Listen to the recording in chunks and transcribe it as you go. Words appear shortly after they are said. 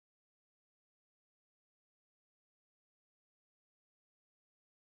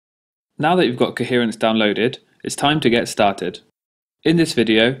Now that you've got Coherence downloaded, it's time to get started. In this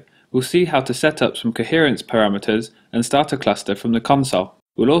video, we'll see how to set up some Coherence parameters and start a cluster from the console.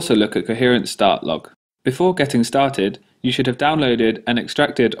 We'll also look at Coherence start log. Before getting started, you should have downloaded and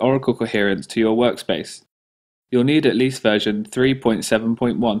extracted Oracle Coherence to your workspace. You'll need at least version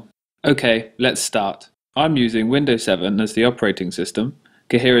 3.7.1. Okay, let's start. I'm using Windows 7 as the operating system,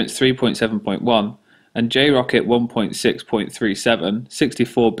 Coherence 3.7.1, and JRocket 1.6.37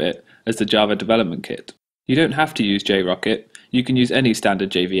 64-bit as the Java development kit. You don't have to use JRocket, you can use any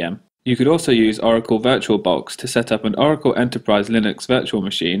standard JVM. You could also use Oracle VirtualBox to set up an Oracle Enterprise Linux virtual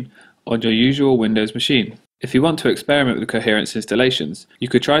machine on your usual Windows machine. If you want to experiment with Coherence installations, you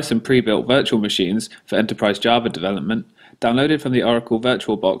could try some pre-built virtual machines for Enterprise Java development, downloaded from the Oracle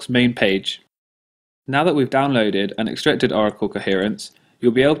VirtualBox main page. Now that we've downloaded and extracted Oracle Coherence,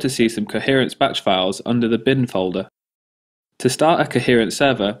 you'll be able to see some Coherence batch files under the bin folder. To start a Coherence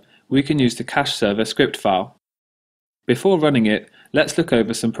server, we can use the cache server script file. Before running it, let's look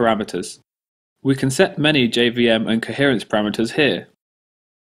over some parameters. We can set many JVM and Coherence parameters here.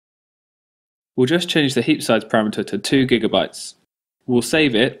 We'll just change the heap size parameter to 2 GB. We'll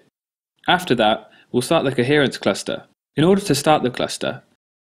save it. After that, we'll start the Coherence cluster. In order to start the cluster,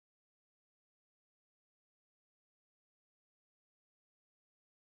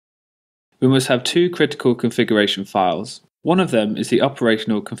 we must have two critical configuration files. One of them is the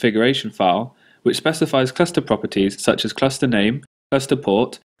operational configuration file, which specifies cluster properties such as cluster name, cluster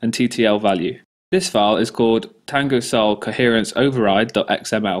port, and TTL value. This file is called TangoSol Coherence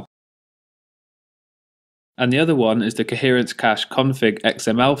Override.xml. And the other one is the Coherence Cache Config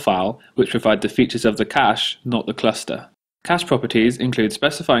XML file, which provides the features of the cache, not the cluster. Cache properties include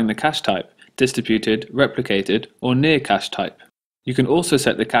specifying the cache type, distributed, replicated, or near cache type. You can also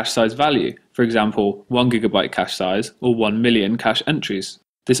set the cache size value, for example 1 GB cache size or 1 million cache entries.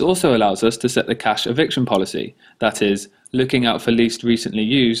 This also allows us to set the cache eviction policy, that is, looking out for least recently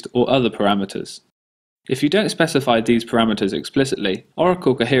used or other parameters. If you don't specify these parameters explicitly,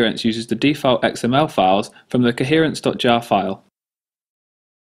 Oracle Coherence uses the default XML files from the coherence.jar file.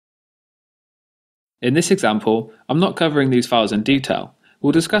 In this example, I'm not covering these files in detail.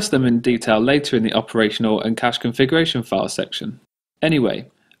 We'll discuss them in detail later in the operational and cache configuration files section. Anyway,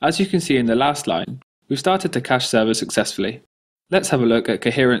 as you can see in the last line, we've started the cache server successfully. Let's have a look at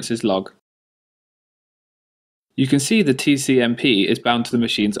Coherence's log. You can see the TCMP is bound to the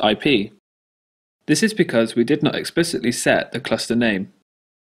machine's IP. This is because we did not explicitly set the cluster name.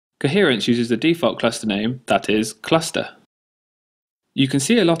 Coherence uses the default cluster name, that is, cluster. You can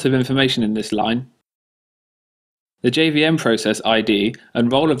see a lot of information in this line. The JVM process ID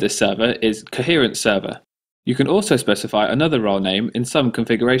and role of this server is Coherence server. You can also specify another role name in some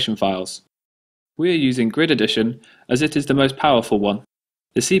configuration files. We are using Grid Edition as it is the most powerful one.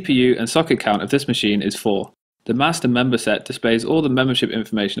 The CPU and socket count of this machine is 4. The master member set displays all the membership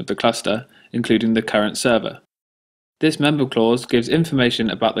information of the cluster, including the current server. This member clause gives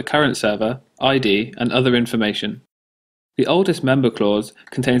information about the current server, ID, and other information. The oldest member clause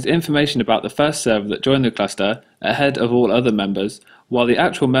contains information about the first server that joined the cluster ahead of all other members, while the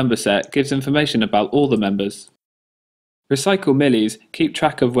actual member set gives information about all the members. Recycle millis keep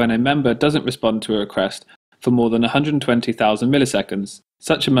track of when a member doesn't respond to a request for more than 120,000 milliseconds.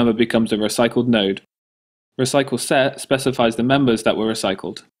 Such a member becomes a recycled node. Recycle set specifies the members that were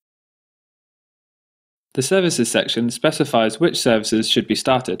recycled. The services section specifies which services should be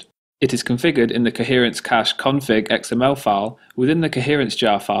started. It is configured in the Coherence Cache Config XML file within the Coherence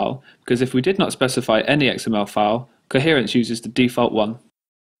jar file, because if we did not specify any XML file, Coherence uses the default one.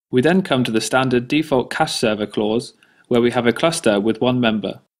 We then come to the standard default cache server clause, where we have a cluster with one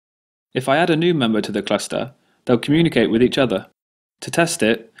member. If I add a new member to the cluster, they'll communicate with each other. To test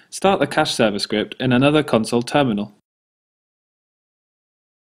it, start the cache server script in another console terminal.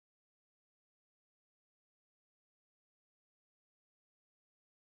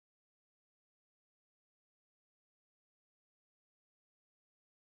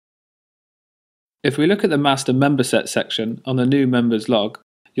 If we look at the master member set section on the new members log,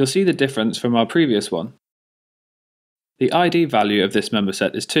 you'll see the difference from our previous one. The ID value of this member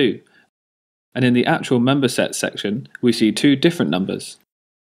set is 2, and in the actual member set section, we see 2 different numbers.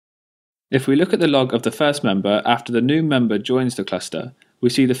 If we look at the log of the first member after the new member joins the cluster,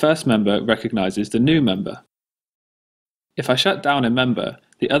 we see the first member recognizes the new member. If I shut down a member,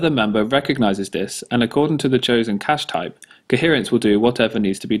 the other member recognizes this, and according to the chosen cache type, Coherence will do whatever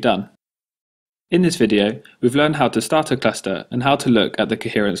needs to be done. In this video, we've learned how to start a cluster and how to look at the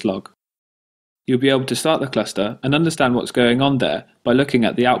Coherence log. You'll be able to start the cluster and understand what's going on there by looking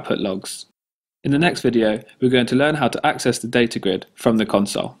at the output logs. In the next video, we're going to learn how to access the data grid from the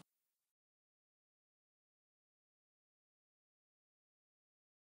console.